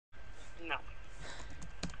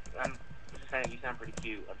saying you sound pretty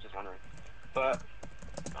cute. I'm just wondering. But,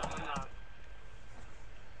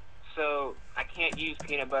 so, I can't use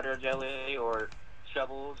peanut butter jelly or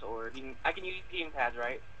shovels or heating... I can use heating pads,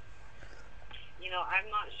 right? You know, I'm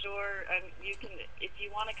not sure. You can, if you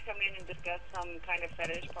want to come in and discuss some kind of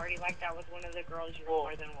fetish party like that with one of the girls, you're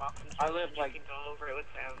more than welcome to. You can go over it with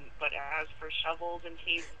them. But as for shovels and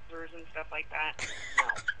tasers and stuff like that, no.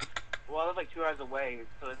 Well, I live like 2 hours away,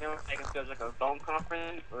 so is there like a phone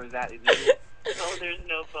conference, or is that illegal? No, there's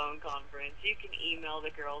no phone conference. You can email the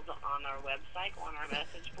girls on our website, on our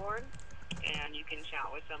message board, and you can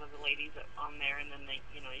chat with some of the ladies on there, and then they,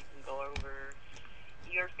 you know, you can go over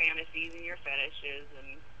your fantasies and your fetishes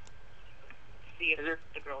and see if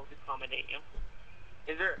the girls accommodate you.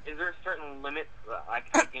 Is there a certain limit I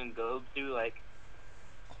can go to, like,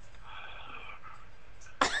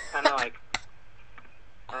 kind of like,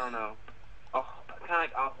 I don't know, kind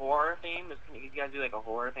of like a horror theme? You guys do like a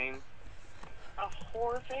horror theme? A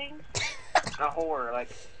horror thing? A horror, like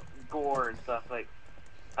gore and stuff, like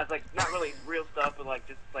that's like not really real stuff, but like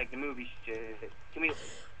just like the movie shit. Can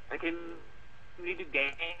we do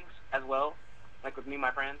gangs as well, like with me and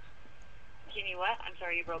my friends? Can you what? I'm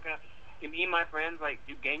sorry, you broke up. Can me and my friends like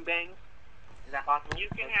do gangbangs? Is that possible? You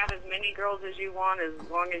can have as many girls as you want as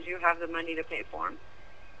long as you have the money to pay for them.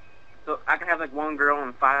 So I can have like one girl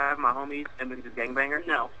and 5 of my homies, and we can just gangbang her?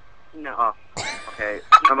 No. No. Oh, okay.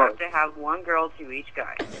 You have to have one girl to each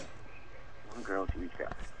guy. One girl to each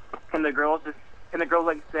guy. Can the girls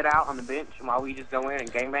like sit out on the bench while we just go in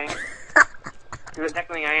and gangbang? Because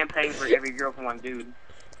technically I am paying for every girl for one dude,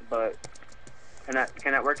 but can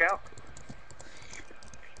that work out?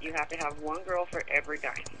 You have to have one girl for every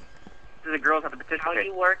guy. Do the girls have to participate? How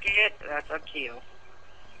you work it, that's up to you.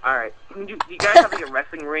 Alright. Do you guys have like a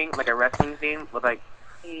wrestling ring, like a wrestling theme with like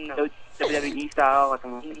no. WWE style, like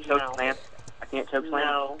a choke slam? I can't choke slam?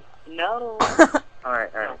 No. No.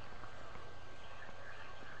 Alright. No.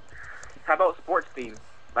 How about sports theme?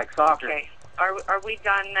 Like soccer? Okay. Are we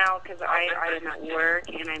done now? Because I am at work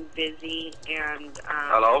and I'm busy and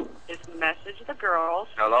Hello? just message the girls.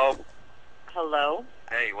 Hello? Hello?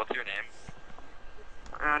 Hey, what's your name?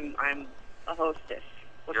 I'm a hostess.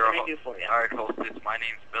 What You're can I do for you? Alright, hostess. My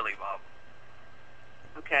name's Billy Bob.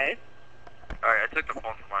 Okay. Alright, I took the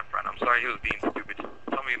phone from my friend. I'm sorry he was being stupid.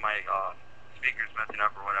 Tell me my speaker's messing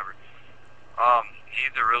up or whatever.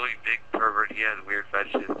 He's a really big pervert. He has weird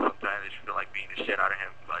fetishes. Sometimes I just feel like beating the shit out of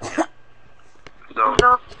him. But yeah. So,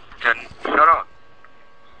 shut up.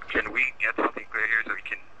 Can we get something clear here so we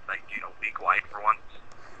can, like, you know, be quiet for once?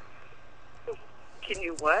 Can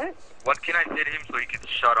you what? What can I say to him so he can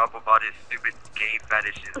shut up about his stupid gay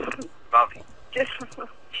fetishes? About Just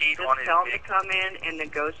heat on his tell him to dick? come in and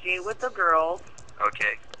negotiate with the girls.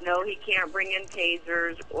 Okay. No, he can't bring in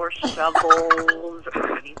tasers or shovels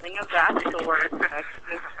or anything of that sort. That's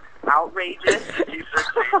just outrageous. He said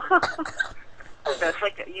tasers. That's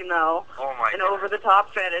like, you know, Oh my an God.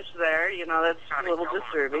 over-the-top fetish there. You know, that's a little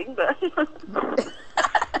disturbing, but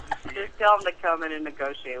just tell him to come in and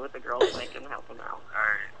negotiate with the girls so they can help him out.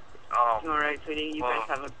 Alright. All right, sweetie. You guys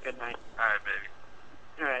have a good night. Alright, baby.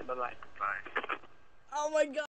 All right, bye-bye. Bye. Oh my God.